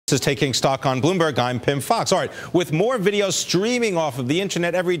This is Taking Stock on Bloomberg. I'm Pimm Fox. All right, with more video streaming off of the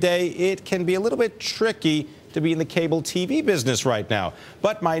internet every day, it can be a little bit tricky to be in the cable TV business right now.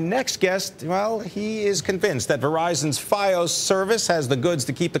 But my next guest, well, he is convinced that Verizon's Fios service has the goods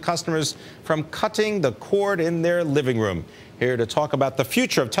to keep the customers from cutting the cord in their living room. Here to talk about the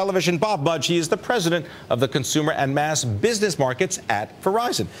future of television, Bob Mudge. He is the president of the consumer and mass business markets at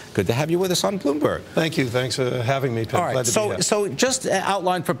Verizon. Good to have you with us on Bloomberg. Thank you. Thanks for having me, Pimm. All right, so just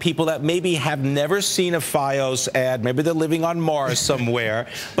outline for people that maybe have never seen a Fios ad, maybe they're living on Mars somewhere,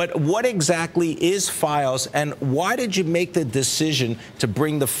 but what exactly is Fios, and why did you make the decision to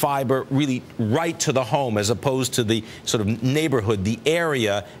bring the fiber really right to the home as opposed to the sort of neighborhood, the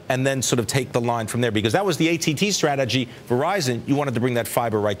area, and then sort of take the line from there? Because that was the AT&T strategy. Verizon, you wanted to bring that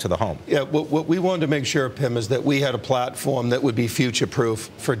fiber right to the home. Yeah, what we wanted to make sure, Pimm, is that we had a platform that would be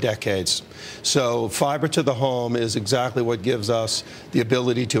future-proof for decades. So fiber to the home is exactly what gives us the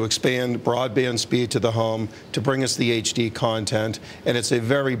ability to expand broadband speed to the home, to bring us the HD content, and it's a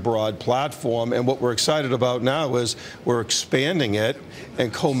very broad platform. And what we're excited about now is we're expanding it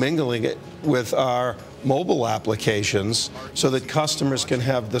and commingling it with our mobile applications so that customers can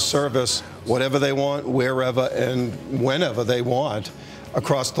have the service whatever they want, wherever and whenever they want,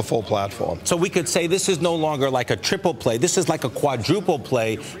 across the full platform. So we could say this is no longer like a triple play. This is like a quadruple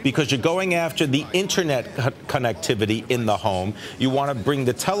play because you're going after the internet connectivity in the home. You want to bring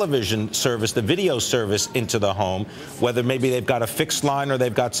the television service, the video service into the home, whether maybe they've got a fixed line or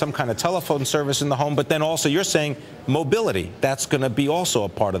they've got some kind of telephone service in the home. But then also you're saying mobility. That's going to be also a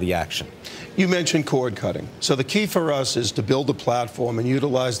part of the action. You mentioned cord cutting. So the key for us is to build a platform and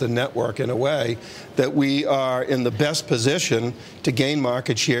utilize the network in a way that we are in the best position to gain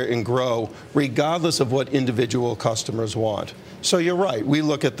market share and grow, regardless of what individual customers want. So you're right. We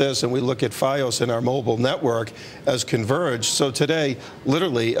look at this and we look at Fios and our mobile network as converged. So today,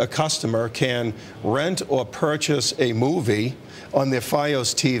 literally, a customer can rent or purchase a movie on their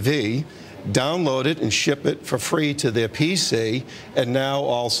Fios TV, download it and ship it for free to their PC, and now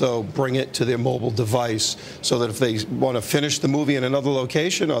also bring it to their mobile device so that if they want to finish the movie in another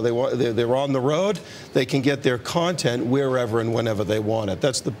location or they're on the road, they can get their content wherever and whenever they want it.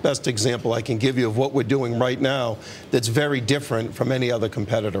 That's the best example I can give you of what we're doing right now that's very different from any other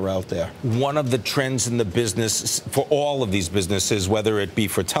competitor out there. One of the trends in the business for all of these businesses, whether it be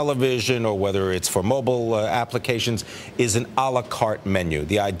for television or whether it's for mobile applications, is an a la carte menu.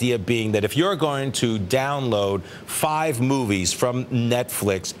 The idea being that if you're going to download 5 movies from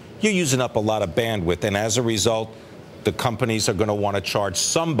Netflix, you're using up a lot of bandwidth, and as a result, the companies are going to want to charge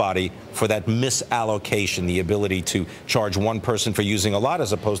somebody for that misallocation, the ability to charge one person for using a lot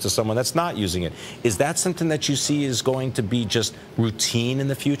as opposed to someone that's not using it. Is that something that you see is going to be just routine in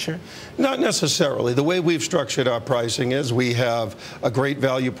the future? Not necessarily. The way we've structured our pricing is we have a great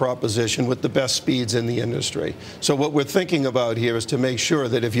value proposition with the best speeds in the industry. So what we're thinking about here is to make sure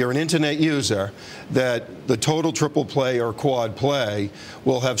that if you're an internet user, that the total triple play or quad play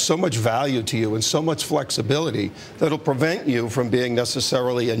will have so much value to you and so much flexibility that it'll prevent you from being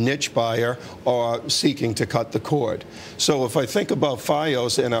necessarily a niche buyer or seeking to cut the cord. So if I think about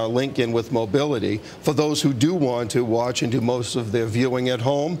Fios and our link in with mobility, for those who do want to watch and do most of their viewing at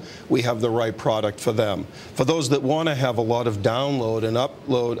home, we have the right product for them. For those that want to have a lot of download and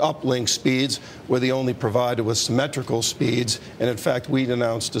uplink speeds, we're the only provider with symmetrical speeds, and in fact we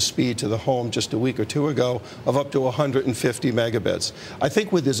announced a speed to the home just a week or 2 ago of up to 150 megabits. I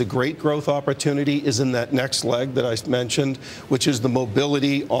think where there's a great growth opportunity is in that next leg that I mentioned, which is the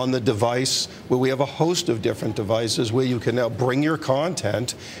mobility on the device, where we have a host of different devices where you can now bring your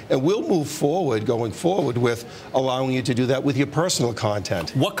content, and we'll move forward, going forward, with allowing you to do that with your personal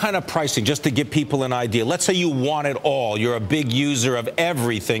content. What kind of pricing, just to give people an idea? Let's say you want it all. You're a big user of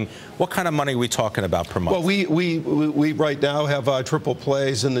everything. What kind of money are we talking about per month? Well, we right now have our triple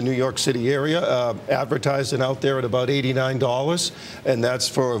plays in the New York City area, advertising out there at about $89, and that's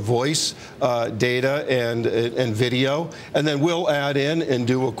for voice, data, and video. And then we'll add in and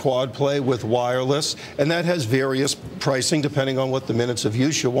do a quad play with wireless, and that has various pricing depending on what the minutes of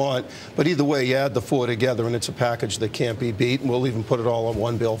use you want. But either way, you add the 4 together, and it's a package that can't be beat, and we'll even put it all on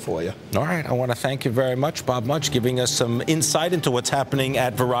one bill for you. All right. I want to thank you very much, Bob Mudge, giving us some insight into what's happening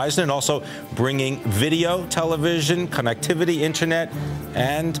at Verizon and also bringing video, television, connectivity, internet,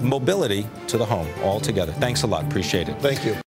 and mobility to the home all together. Thanks a lot. Appreciate it. Thank you.